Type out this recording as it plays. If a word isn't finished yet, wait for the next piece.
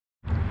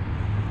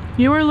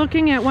You are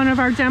looking at one of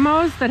our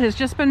demos that has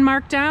just been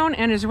marked down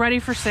and is ready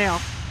for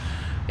sale.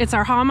 It's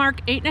our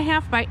Haulmark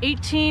 8.5 by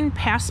 18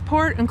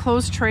 Passport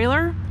enclosed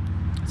trailer.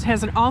 It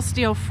has an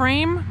all-steel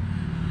frame,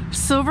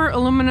 silver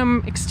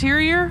aluminum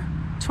exterior,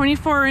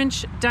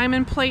 24-inch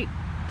diamond plate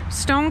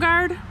stone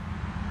guard,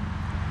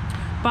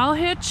 ball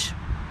hitch.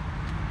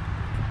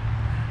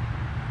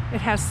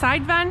 It has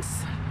side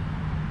vents,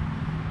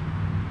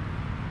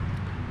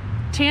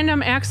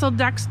 tandem axle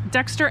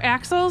Dexter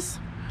axles,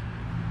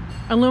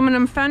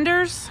 aluminum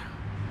fenders,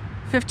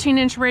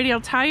 15-inch radial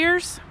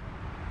tires,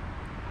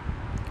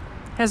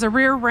 has a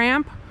rear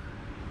ramp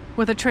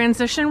with a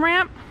transition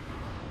ramp.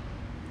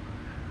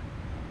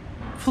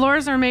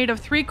 Floors are made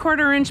of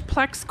 3/4-inch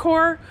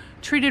PLEXCORE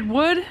treated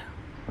wood.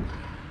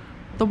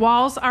 The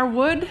walls are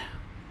wood.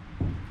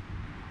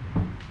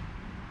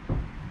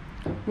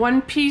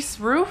 One-piece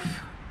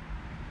roof.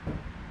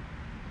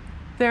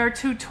 There are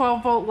two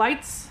 12-volt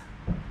lights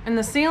in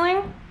the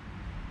ceiling.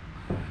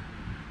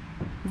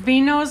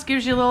 V-nose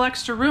gives you a little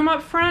extra room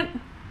up front.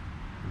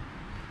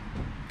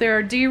 There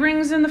are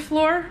D-rings in the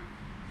floor.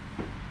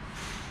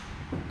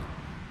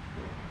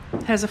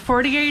 It has a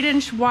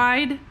 48-inch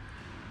wide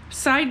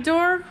side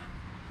door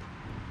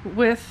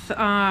with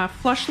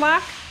flush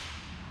lock.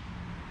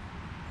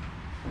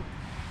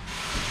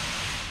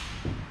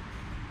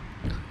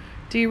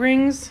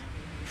 D-rings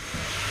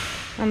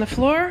on the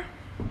floor.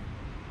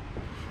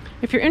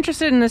 If you're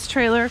interested in this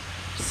trailer,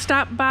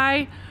 stop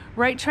by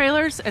Wright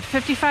Trailers at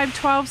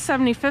 5512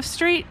 75th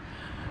Street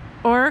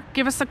or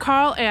give us a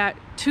call at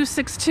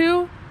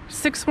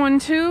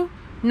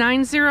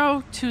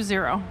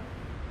 262-612-9020.